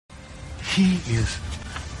He is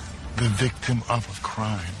the victim of a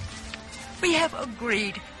crime. We have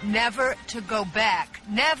agreed never to go back.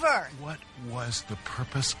 Never. What was the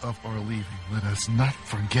purpose of our leaving? Let us not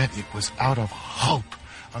forget it was out of hope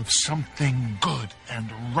of something good and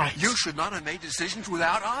right. You should not have made decisions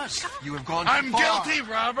without us. You have gone too I'm far. guilty,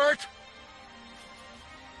 Robert.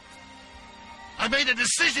 I made a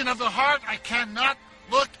decision of the heart. I cannot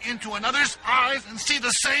look into another's eyes and see the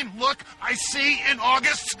same look I see in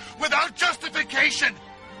August's without justification.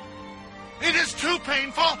 It is too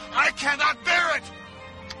painful. I cannot bear it.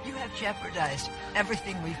 You have jeopardized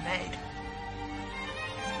everything we've made.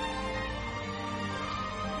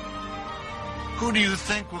 Who do you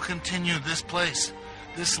think will continue this place,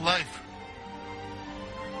 this life?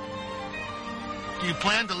 Do you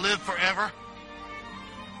plan to live forever?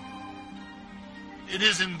 It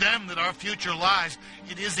is in them that our future lies.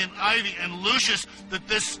 It is in Ivy and Lucius that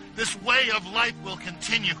this way of life will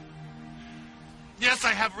continue. Yes,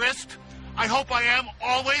 I have risked. I hope I am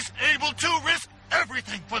always able to risk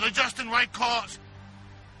everything for the just and right cause.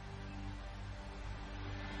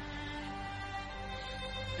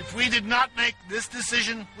 If we did not make this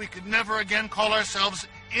decision, we could never again call ourselves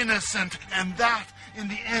innocent. And that, in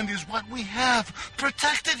the end, is what we have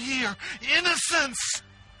protected here. Innocence.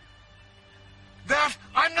 That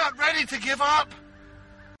I'm not ready to give up.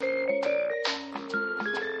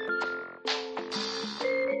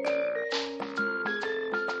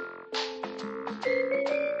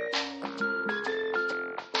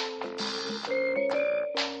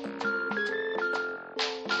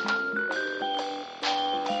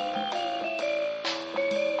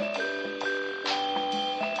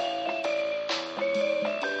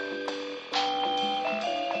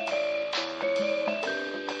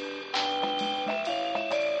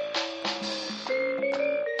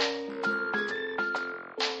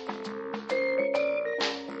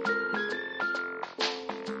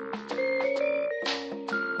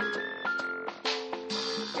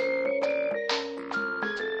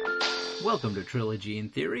 Welcome to Trilogy in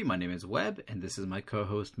Theory. My name is Webb, and this is my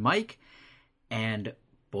co-host Mike. And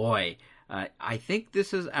boy, I think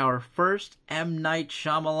this is our first M. Night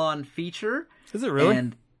Shyamalan feature. Is it really?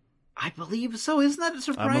 And I believe so. Isn't that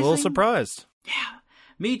surprising? I'm a little surprised. Yeah,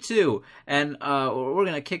 me too. And we're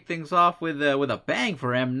going to kick things off with a bang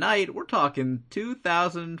for M. Night. We're talking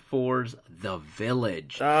 2004's The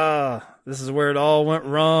Village. This is where it all went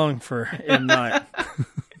wrong for M. Night.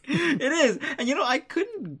 It is. And I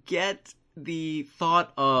couldn't get the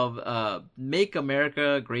thought of Make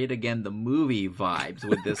America Great Again, the movie vibes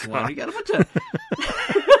with this one. You got a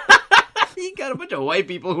bunch of white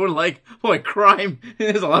people who are like, boy, crime,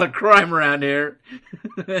 there's a lot of crime around here,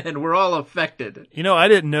 and we're all affected. I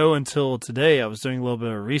didn't know until today, I was doing a little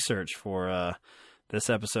bit of research for this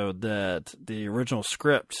episode, that the original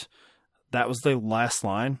script, that was the last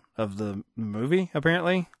line of the movie,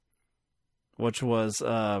 apparently. Which was,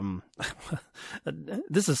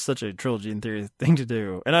 this is such a Trilogy in Theory thing to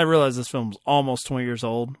do. And I realize this film's almost 20 years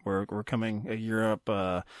old. We're coming a year up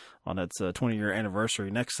on its 20-year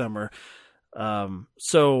anniversary next summer.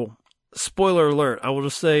 So, spoiler alert, I will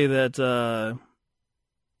just say that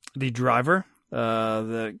the driver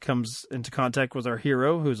that comes into contact with our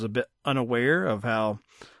hero, who's a bit unaware of how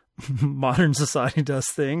modern society does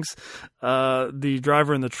things, the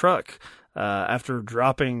driver in the truck, after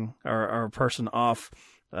dropping our person off,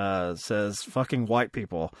 says fucking white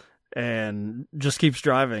people and just keeps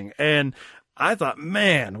driving. And I thought,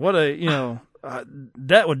 man, what a,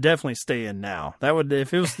 that would definitely stay in now. That would,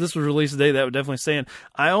 if this was released today, that would definitely stay in.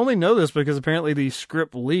 I only know this because apparently the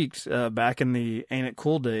script leaked back in the Ain't It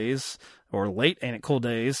Cool days, or late Ain't It Cool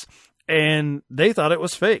days, and they thought it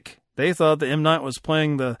was fake. They thought that M. Night was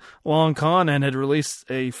playing the long con and had released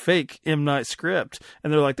a fake M. Night script.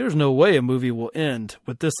 And they're like, there's no way a movie will end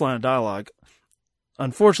with this line of dialogue.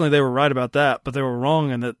 Unfortunately, they were right about that, but they were wrong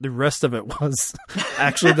in that the rest of it was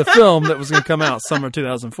actually the film that was going to come out summer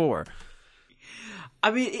 2004.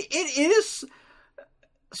 I mean, it is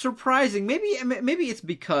surprising. Maybe it's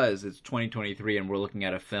because it's 2023 and we're looking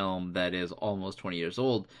at a film that is almost 20 years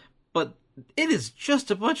old, but it is just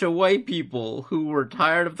a bunch of white people who were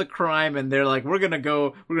tired of the crime, and they're like, we're gonna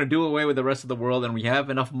do away with the rest of the world, and we have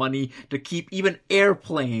enough money to keep even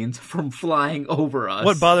airplanes from flying over us.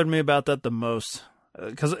 What bothered me about that the most,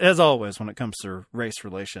 because as always when it comes to race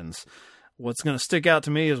relations, what's going to stick out to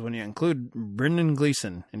me is when you include Brendan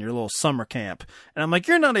Gleeson in your little summer camp, and I'm like,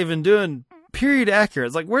 you're not even doing period accurate.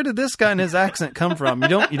 It's like, where did this guy and his accent come from? You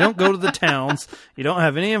don't go to the towns. You don't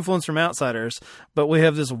have any influence from outsiders, but we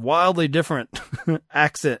have this wildly different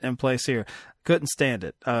accent in place here. Couldn't stand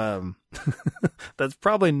it. That's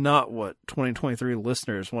probably not what 2023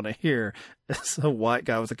 listeners want to hear. It's a white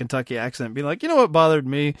guy with a Kentucky accent being like, you know what bothered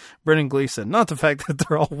me? Brendan Gleeson. Not the fact that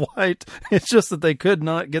they're all white. It's just that they could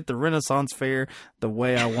not get the Renaissance Fair the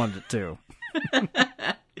way I wanted it to.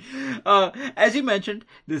 As you mentioned,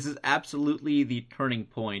 this is absolutely the turning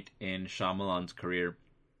point in Shyamalan's career.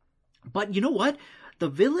 But you know what? The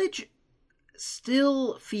Village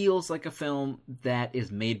still feels like a film that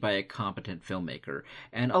is made by a competent filmmaker.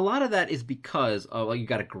 And a lot of that is because you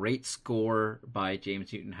got a great score by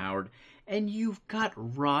James Newton Howard, and you've got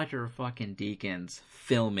Roger fucking Deakins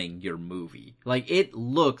filming your movie. Like, it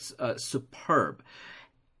looks superb.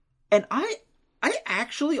 And I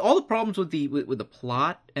actually, all the problems with the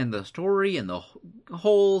plot and the story and the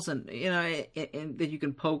holes and and that you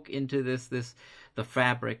can poke into the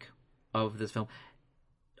fabric of this film,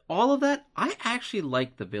 all of that, I actually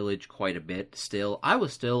like The Village quite a bit still. I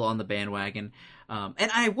was still on the bandwagon.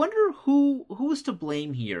 And I wonder who is to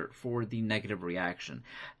blame here for the negative reaction.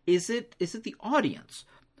 Is it the audience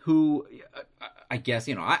who, I guess,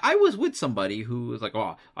 I was with somebody who was like,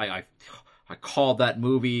 oh, I called that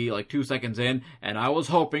movie like 2 seconds in, and I was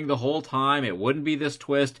hoping the whole time it wouldn't be this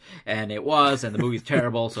twist, and it was, and the movie's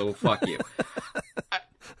terrible, so fuck you.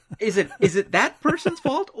 Is it that person's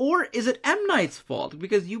fault, or is it M. Night's fault?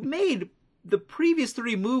 Because you made the previous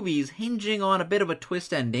 3 movies hinging on a bit of a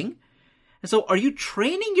twist ending. And so are you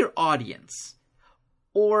training your audience,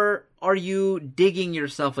 or are you digging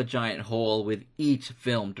yourself a giant hole with each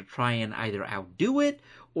film to try and either outdo it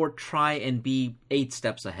or try and be 8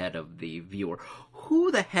 steps ahead of the viewer?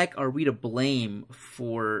 Who the heck are we to blame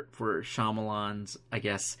for Shyamalan's, I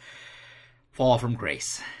guess, fall from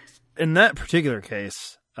grace? In that particular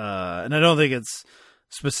case, and I don't think it's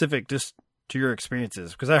specific just to your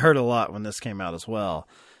experiences, because I heard a lot when this came out as well,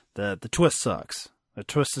 that the twist sucks. The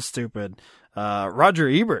twist is stupid. Roger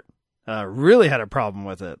Ebert really had a problem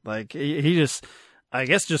with it. Like, he just, I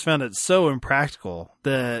guess, just found it so impractical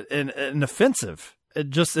that and offensive. I'm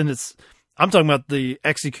talking about the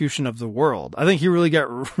execution of the world. I think he really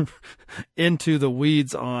got into the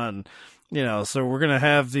weeds on, so we're going to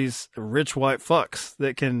have these rich white fucks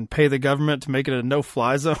that can pay the government to make it a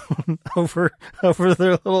no-fly zone over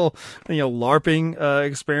their little, LARPing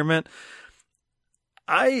experiment.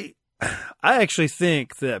 I actually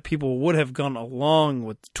think that people would have gone along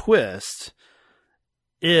with the twist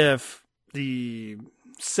if the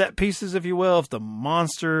set pieces, if you will, if the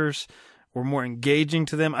monsters were more engaging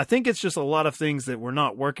to them. I think it's just a lot of things that were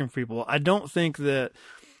not working for people. I don't think that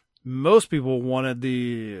most people wanted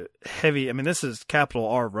the heavy, this is capital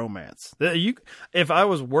R romance. If I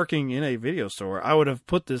was working in a video store, I would have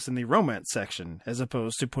put this in the romance section as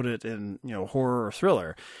opposed to put it in, horror or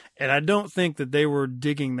thriller. And I don't think that they were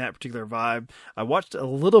digging that particular vibe. I watched a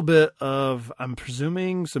little bit of, I'm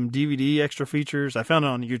presuming, some DVD extra features. I found it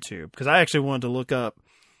on YouTube because I actually wanted to look up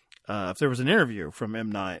if there was an interview from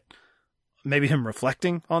M. Night, maybe him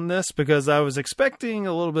reflecting on this, because I was expecting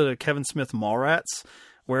a little bit of Kevin Smith Mallrats,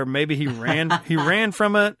 where maybe he ran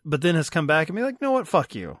from it, but then has come back and be like, you know what,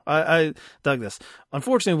 fuck you. I dug this.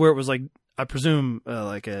 Unfortunately, where it was like, I presume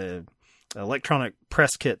like a electronic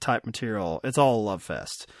press kit type material, it's all a love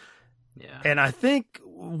fest. Yeah. And I think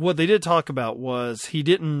what they did talk about was he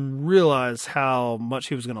didn't realize how much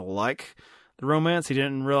he was going to like the romance. He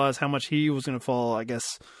didn't realize how much he was going to fall, I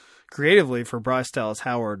guess, creatively for Bryce Dallas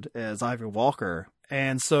Howard as Ivy Walker.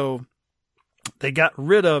 And so they got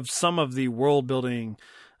rid of some of the world building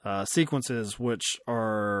sequences, which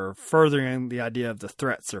are furthering the idea of the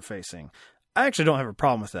threats they're facing. I actually don't have a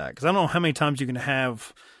problem with that, because I don't know how many times you can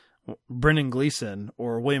have Brendan Gleeson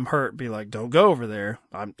or William Hurt be like, don't go over there.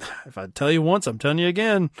 If I tell you once, I'm telling you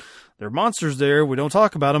again. There are monsters there. We don't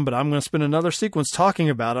talk about them, but I'm going to spend another sequence talking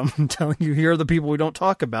about them and telling you here are the people we don't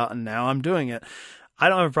talk about, and now I'm doing it. I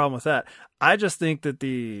don't have a problem with that. I just think that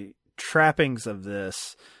the trappings of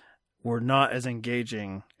this were not as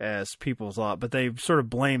engaging as people thought, but they sort of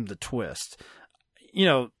blamed the twist.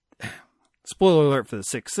 Spoiler alert for The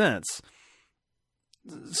Sixth Sense,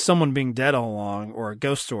 someone being dead all along, or a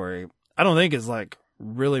ghost story, I don't think is like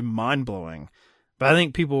really mind-blowing, but I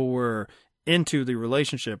think people were into the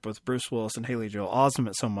relationship with Bruce Willis and Haley Joel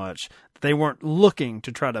Osment so much that they weren't looking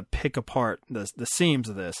to try to pick apart the seams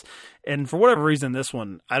of this. And for whatever reason, this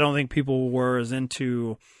one, I don't think people were as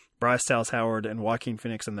into Bryce Dallas Howard and Joaquin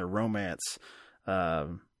Phoenix and their romance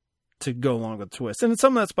to go along with the twist. And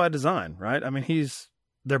some of that's by design, right?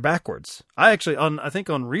 They're backwards. I think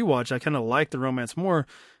on rewatch, I kind of like the romance more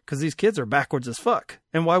because these kids are backwards as fuck.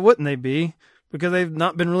 And why wouldn't they be? Because they've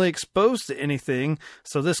not been really exposed to anything.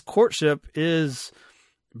 So this courtship is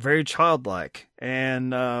very childlike.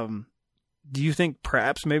 And do you think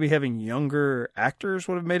perhaps maybe having younger actors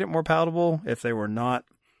would have made it more palatable if they were not,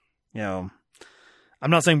 I'm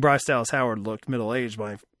not saying Bryce Dallas Howard looked middle-aged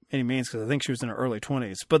by any means, because I think she was in her early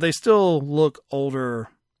 20s, but they still look older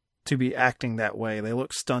to be acting that way. They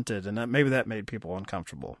look stunted, and maybe that made people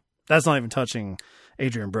uncomfortable. That's not even touching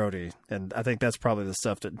Adrian Brody, and I think that's probably the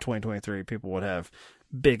stuff that in 2023 people would have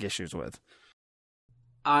big issues with.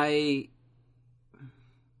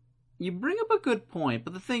 You bring up a good point,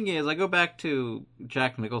 but the thing is, I go back to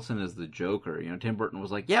Jack Nicholson as the Joker. Tim Burton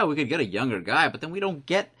was like, yeah, we could get a younger guy, but then we don't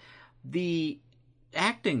get the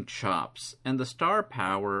acting chops and the star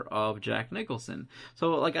power of Jack Nicholson.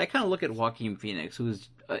 So, I kind of look at Joaquin Phoenix, who's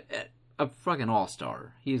a fucking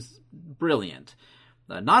all-star. He's brilliant.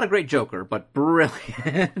 Not a great Joker, but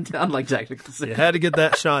brilliant, unlike Jack Nicholson. You had to get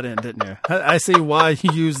that shot in, didn't you? I see why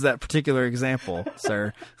you used that particular example,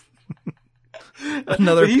 sir.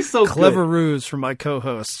 Another so clever ruse from my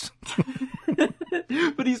co-host.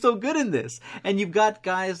 But he's so good in this. And you've got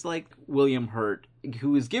guys like William Hurt,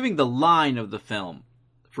 who is giving the line of the film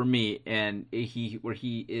for me, and where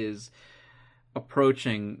he is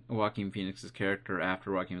approaching Joaquin Phoenix's character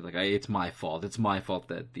after Joaquin was like, it's my fault. It's my fault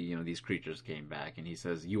that these creatures came back. And he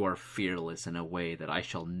says, you are fearless in a way that I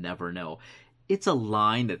shall never know. It's a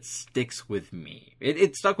line that sticks with me.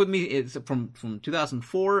 It stuck with me. It's from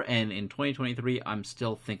 2004, and in 2023, I'm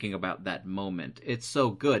still thinking about that moment. It's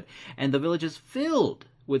so good. And The Village is filled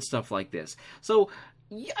with stuff like this. So,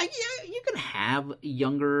 yeah, you can have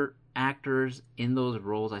younger actors in those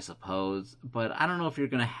roles, I suppose, but I don't know if you're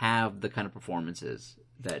going to have the kind of performances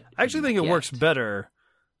that I actually think it works better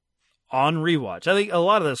on rewatch. I think a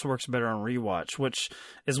lot of this works better on rewatch, which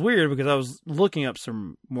is weird because I was looking up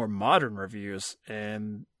some more modern reviews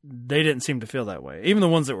and they didn't seem to feel that way. Even the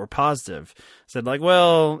ones that were positive said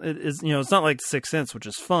well, it's not like Sixth Sense, which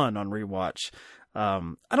is fun on rewatch. I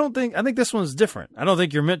think this one's different. I don't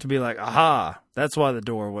think you're meant to be like, aha, that's why the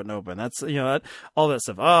door wouldn't open. That's, all that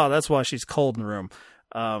stuff. Oh, that's why she's cold in the room.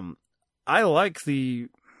 I like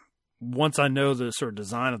once I know the sort of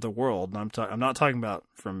design of the world, and I'm not talking about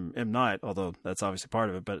from M. Night, although that's obviously part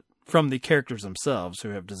of it, but from the characters themselves who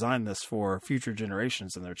have designed this for future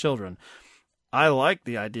generations and their children. I like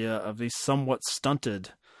the idea of these somewhat stunted,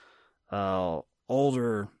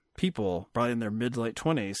 older people, probably in their mid to late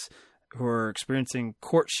 20s, who are experiencing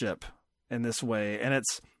courtship in this way. And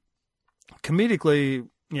it's comedically,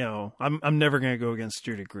 I'm never going to go against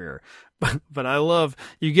Judy Greer, but I love,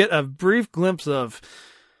 you get a brief glimpse of,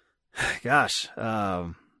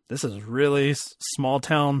 this is really small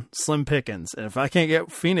town Slim Pickens. And if I can't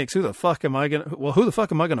get Phoenix, who the fuck am I going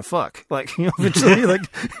to fuck? Eventually,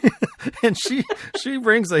 and she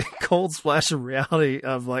brings a cold splash of reality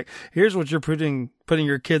of here's what you're putting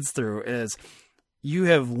your kids through is you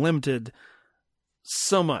have limited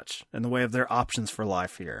so much in the way of their options for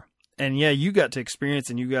life here. And yeah, you got to experience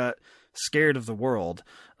and you got scared of the world.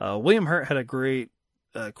 William Hurt had a great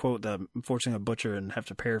quote that unfortunately I butcher and have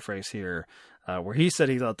to paraphrase here, where he said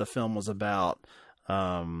he thought the film was about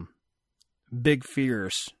big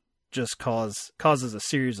fears just causes a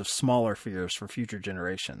series of smaller fears for future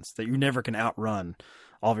generations, that you never can outrun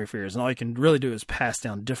all of your fears. And all you can really do is pass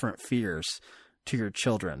down different fears to your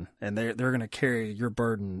children, and they're going to carry your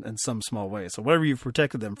burden in some small way. So whatever you've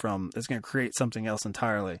protected them from is going to create something else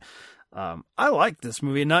entirely. I liked this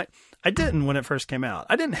movie, and I didn't when it first came out.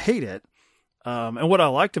 I didn't hate it. And what I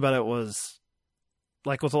liked about it was,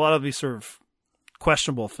 with a lot of these sort of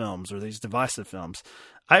questionable films or these divisive films,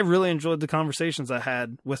 I really enjoyed the conversations I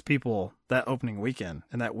had with people that opening weekend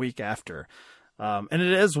and that week after. And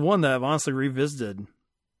it is one that I've honestly revisited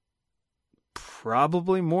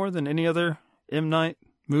probably more than any other M. Night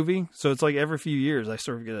movie. So it's every few years I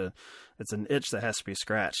sort of it's an itch that has to be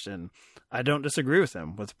scratched. And I don't disagree with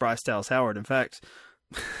him, with Bryce Dallas Howard. In fact,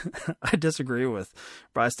 I disagree with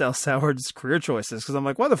Bryce Dallas Howard's career choices because I'm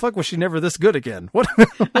why the fuck was she never this good again? What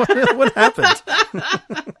happened?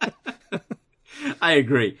 I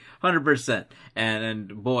agree, 100%.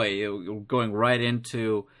 And boy, going right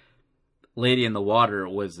into Lady in the Water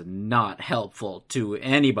was not helpful to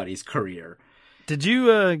anybody's career. Did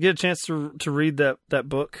you get a chance to read that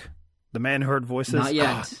book, The Man Who Heard Voices? Not yet.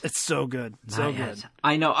 Oh, it's so good. So good.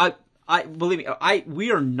 I know. I believe me.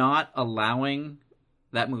 We are not allowing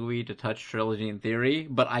that movie to touch Trilogy in Theory,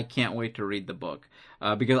 but I can't wait to read the book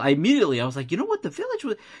because I was like, you know what, The Village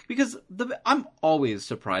was, because I'm always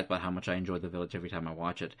surprised by how much I enjoy The Village every time I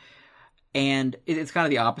watch it. And it's kind of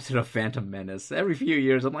the opposite of Phantom Menace. Every few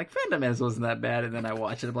years, I'm like, Phantom Menace wasn't that bad. And then I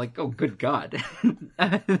watch it, I'm like, oh, good God.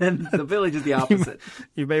 And then The Village is the opposite.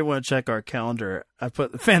 You may want to check our calendar. I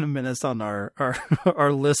put Phantom Menace on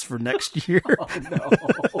our list for next year. Oh, no.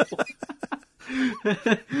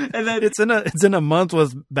 And then It's in a month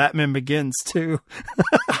with Batman Begins too.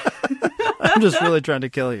 I'm just really trying to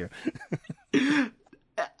kill you.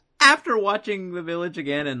 after watching The Village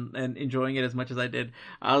again and enjoying it as much as I did,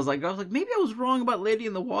 I was like, maybe I was wrong about Lady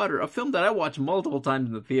in the Water, a film that I watched multiple times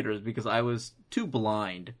in the theaters because I was too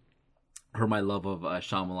blind for my love of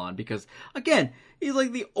Shyamalan. Because again, he's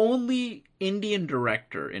like the only Indian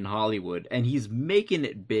director in Hollywood, and he's making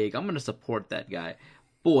it big. I'm going to support that guy.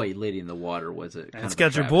 Boy, Lady in the Water was a kind It's of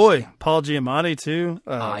got a your travesty. boy Paul Giamatti too.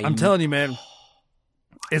 I'm telling you, man,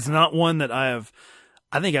 it's not one that I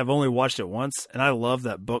think I've only watched it once, and I love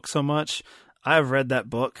that book so much. I've read that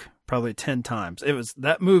book probably 10 times.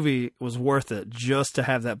 That movie was worth it just to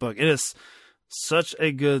have that book. It is such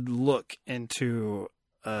a good look into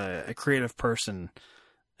a creative person.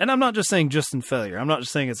 And I'm not just saying just in failure. I'm not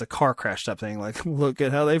just saying it's a car crash type thing. Like, look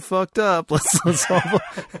at how they fucked up. Let's solve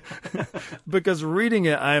it. Because reading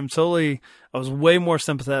it, I was way more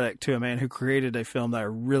sympathetic to a man who created a film that I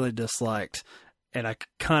really disliked. And I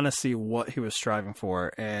kind of see what he was striving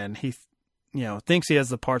for. And he, thinks he has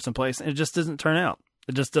the parts in place, and it just doesn't turn out.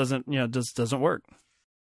 It just doesn't, just doesn't work.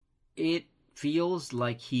 It feels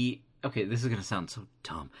like okay, this is going to sound so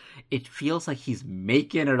dumb. It feels like he's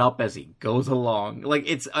making it up as he goes along. Like,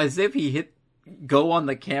 it's as if he hit go on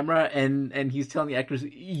the camera and he's telling the actors,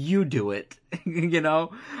 you do it.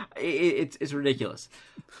 It's ridiculous.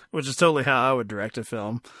 Which is totally how I would direct a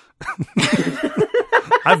film.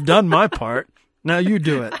 I've done my part. Now you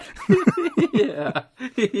do it. Yeah.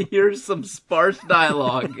 Here's some sparse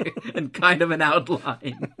dialogue and kind of an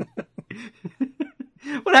outline.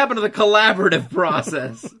 What happened to the collaborative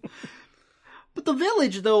process? But The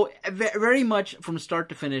Village, though, very much from start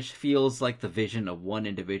to finish feels like the vision of one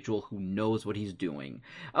individual who knows what he's doing.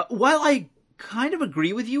 While I kind of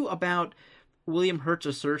agree with you about William Hurt's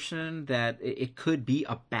assertion that it could be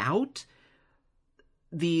about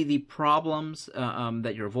the problems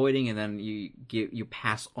that you're avoiding, and then you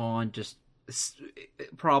pass on just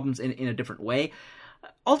problems in a different way.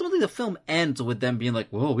 Ultimately, the film ends with them being like,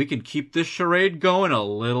 "Whoa, we can keep this charade going a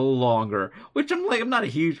little longer." Which I'm not a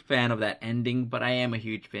huge fan of that ending, but I am a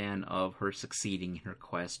huge fan of her succeeding in her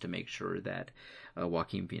quest to make sure that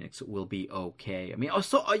Joaquin Phoenix will be okay. I mean,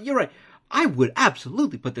 you're right. I would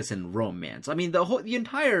absolutely put this in romance. I mean, the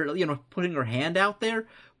entire putting her hand out there,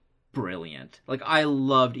 brilliant. Like, I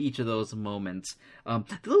loved each of those moments. The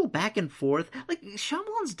little back and forth, like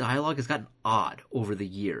Shyamalan's dialogue has gotten odd over the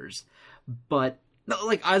years, but. No,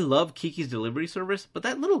 like, I love Kiki's Delivery Service, but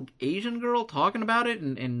that little Asian girl talking about it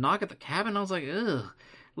and Knock at the Cabin, I was like, ugh.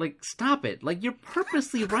 Like, stop it. Like, you're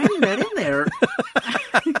purposely writing that in there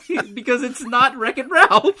because it's not Wreck-It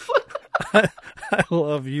Ralph. I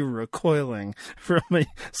love you recoiling from a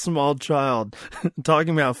small child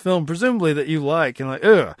talking about film, presumably that you like, and like,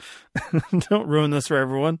 ugh, don't ruin this for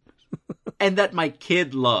everyone. And that my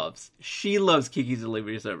kid loves. She loves Kiki's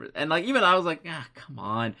Delivery Service. And, like, even I was like, come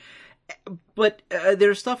on. But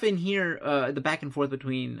there's stuff in here, the back and forth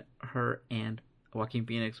between her and Joaquin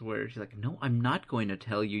Phoenix, where she's like, "No, I'm not going to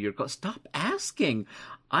tell you your stop asking."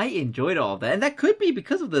 I enjoyed all that, and that could be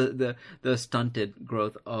because of the stunted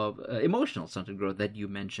growth of emotional stunted growth that you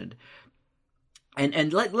mentioned.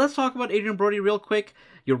 And let's talk about Adrian Brody real quick.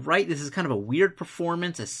 You're right; this is kind of a weird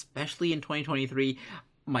performance, especially in 2023.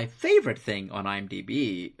 My favorite thing on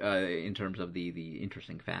IMDb, in terms of the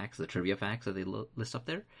interesting facts, the trivia facts that they list up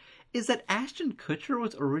there, is that Ashton Kutcher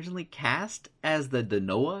was originally cast as the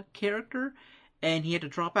Noah character, and he had to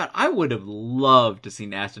drop out. I would have loved to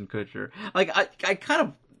see Ashton Kutcher. Like,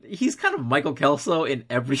 he's kind of Michael Kelso in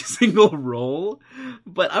every single role,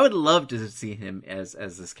 but I would love to see him as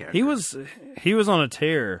this character. He was on a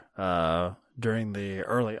tear during the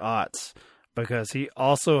early aughts, because he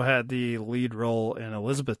also had the lead role in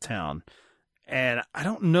Elizabethtown. And I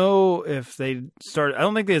don't know if I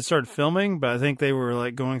don't think they had started filming, but I think they were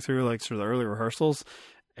like going through like sort of the early rehearsals,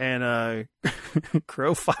 and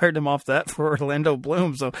Crow fired him off that for Orlando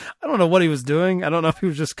Bloom. So I don't know what he was doing. I don't know if he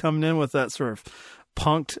was just coming in with that sort of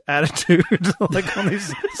punked attitude like on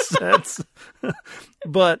these sets.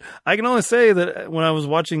 But I can only say that when I was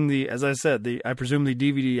watching I presume the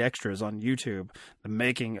DVD extras on YouTube, the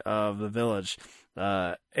making of The Village,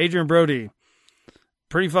 Adrian Brody,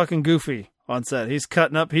 pretty fucking goofy on set. He's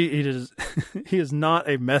cutting up. He is not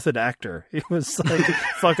a method actor. He was like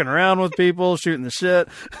fucking around with people, shooting the shit.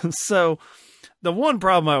 So the one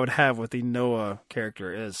problem I would have with the Noah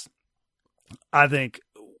character is, I think,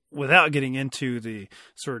 without getting into the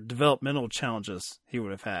sort of developmental challenges he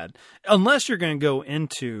would have had, unless you're going to go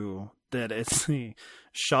into that it's the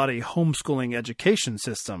shoddy homeschooling education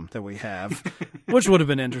system that we have, which would have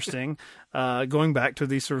been interesting, going back to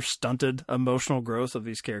the sort of stunted emotional growth of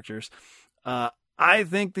these characters. I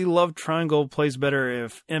think the love triangle plays better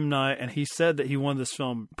if M. Night, and he said that he wanted this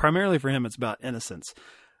film, primarily for him, it's about innocence.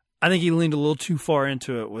 I think he leaned a little too far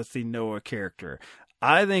into it with the Noah character.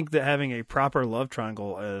 I think that having a proper love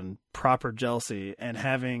triangle and proper jealousy and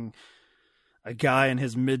having a guy in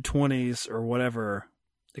his mid-20s or whatever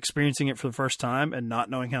experiencing it for the first time and not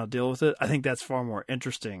knowing how to deal with it, I think that's far more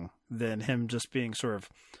interesting than him just being sort of,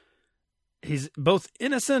 he's both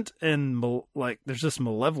innocent and like there's this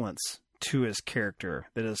malevolence to his character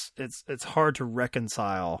that is, it's hard to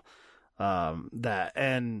reconcile that.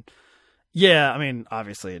 And yeah, I mean,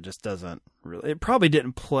 obviously it just doesn't really, it probably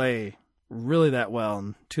didn't play really that well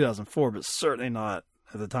in 2004, but certainly not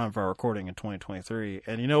at the time of our recording in 2023.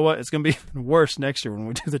 And you know what? It's going to be even worse next year when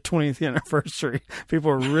we do the 20th anniversary.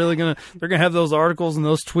 People are really they're going to have those articles and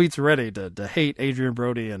those tweets ready to hate Adrian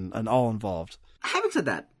Brody and all involved. Having said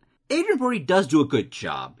that, Adrian Brody does do a good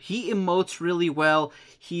job. He emotes really well.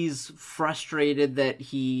 He's frustrated that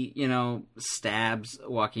he, stabs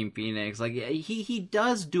Joaquin Phoenix. Like he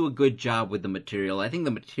does do a good job with the material. I think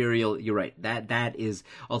the material, you're right, that is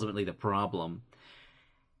ultimately the problem.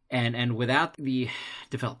 And without the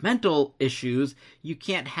developmental issues, you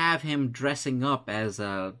can't have him dressing up as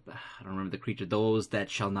I don't remember the creature, those that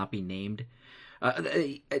shall not be named.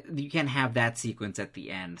 You can't have that sequence at the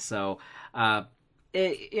end. So,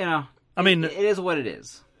 it is what it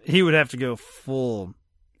is. He would have to go full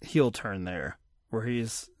heel turn there, where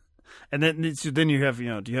he's, and then you have,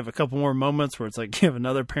 do you have a couple more moments where it's like you have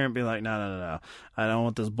another parent being like, no, I don't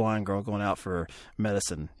want this blind girl going out for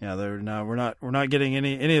medicine. We're not getting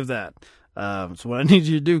any of that. So what I need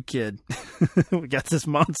you to do, kid, we got this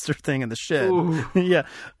monster thing in the shed. Yeah.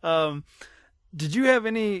 Did you have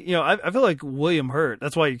any, I feel like William Hurt,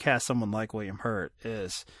 that's why you cast someone like William Hurt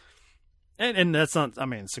is, and that's not, I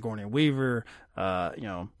mean, Sigourney Weaver,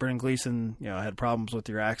 Brendan Gleeson, had problems with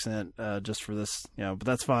your accent, just for this, but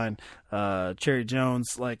that's fine. Cherry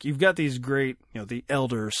Jones, like you've got these great, the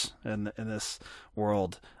elders in this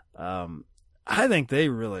world. I think they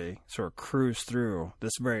really sort of cruise through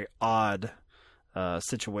this very odd,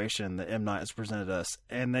 situation that M. Night has presented us,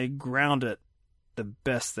 and they ground it the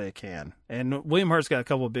best they can. And William Hurt's got a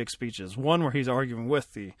couple of big speeches. One where he's arguing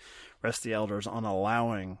with the rest of the elders on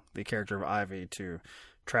allowing the character of Ivy to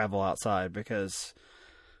travel outside, because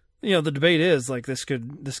the debate is like this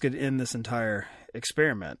could end this entire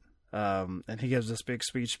experiment. And he gives this big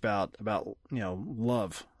speech about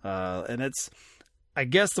love. And it's, I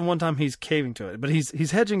guess, the one time he's caving to it, but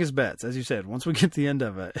he's hedging his bets, as you said. Once we get to the end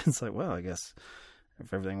of it, it's like, well, I guess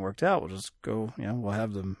if everything worked out, we'll just go, we'll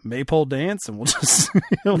have the maypole dance and we'll just,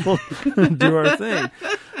 we'll do our thing.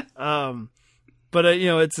 But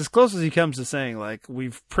it's as close as he comes to saying, like,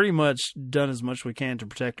 we've pretty much done as much we can to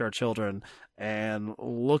protect our children, and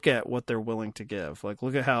look at what they're willing to give. Like,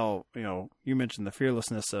 look at how, you mentioned the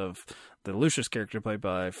fearlessness of the Lucius character played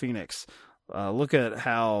by Phoenix. Look at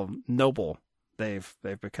how noble they've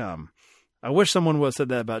become. I wish someone would have said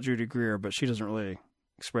that about Judy Greer, but she doesn't really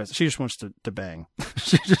express it. She just wants to bang.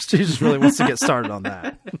 she just really wants to get started on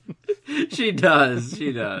that. She does.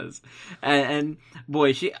 And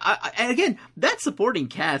boy, and again, that supporting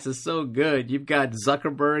cast is so good. You've got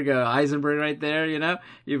Zuckerberg, Eisenberg right there,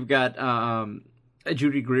 You've got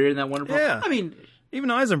Judy Greer in that wonderful. Yeah. I mean,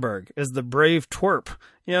 even Eisenberg is the brave twerp.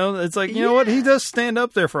 It's like, you know what? He does stand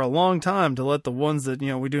up there for a long time to let the ones that,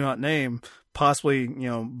 we do not name possibly,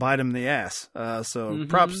 bite him in the ass. So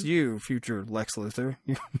props to you, future Lex Luthor.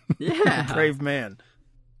 Yeah. Brave man.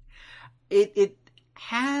 It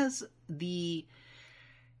has the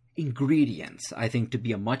ingredients, I think, to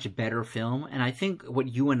be a much better film. And I think what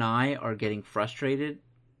you and I are getting frustrated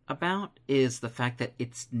about is the fact that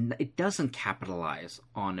it doesn't capitalize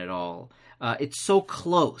on it all. It's so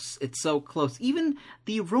close. Even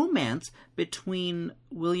the romance between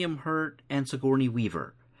William Hurt and Sigourney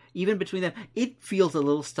Weaver, even between them, it feels a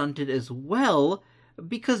little stunted as well,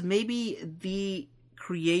 because maybe the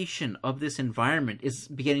creation of this environment is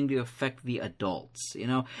beginning to affect the adults.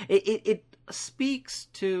 It speaks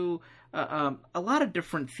to a lot of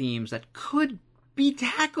different themes that could be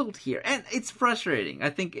tackled here, and it's frustrating. I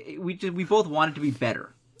think we both want it to be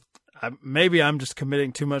better. Maybe I'm just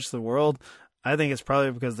committing too much to the world. I think it's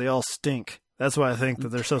probably because they all stink. That's why I think that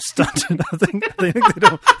they're so stunted. I think they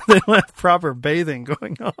don't have proper bathing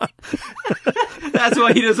going on. That's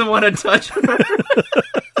why he doesn't want to touch her.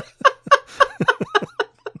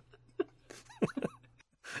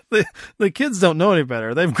 The kids don't know any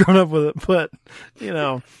better. They've grown up with it, but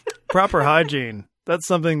proper hygiene that's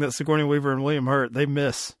something that Sigourney Weaver and William Hurt, they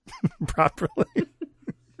miss properly.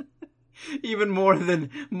 Even more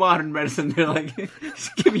than modern medicine, they're like,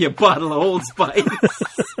 just give me a bottle of Old Spice.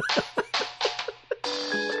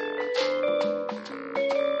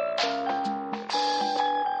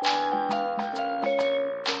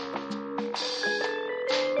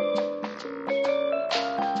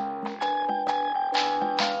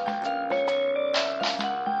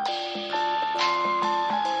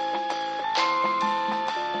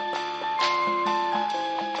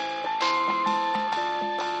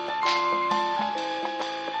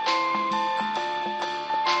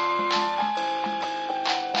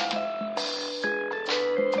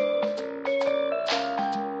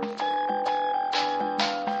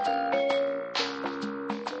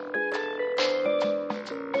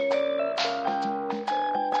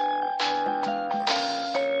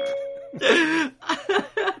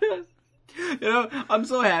 I'm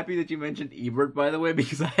so happy that you mentioned Ebert, by the way,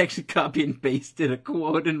 because I actually copy and pasted a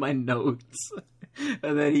quote in my notes.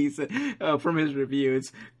 And then he said, from his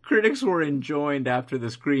reviews, critics were enjoined after the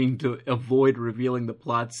screening to avoid revealing the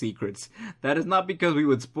plot secrets. That is not because we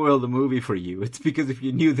would spoil the movie for you. It's because if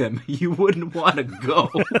you knew them, you wouldn't want to go.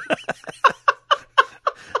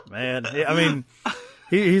 Man, I mean,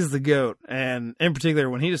 he's the GOAT. And in particular,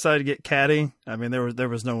 when he decided to get catty, I mean, there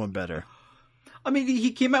was no one better. I mean, he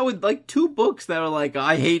came out with like 2 books that were like,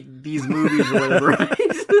 I hate these movies or whatever, right?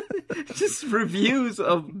 Just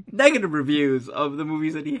negative reviews of the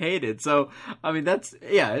movies that he hated. So, I mean, that's,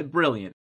 brilliant.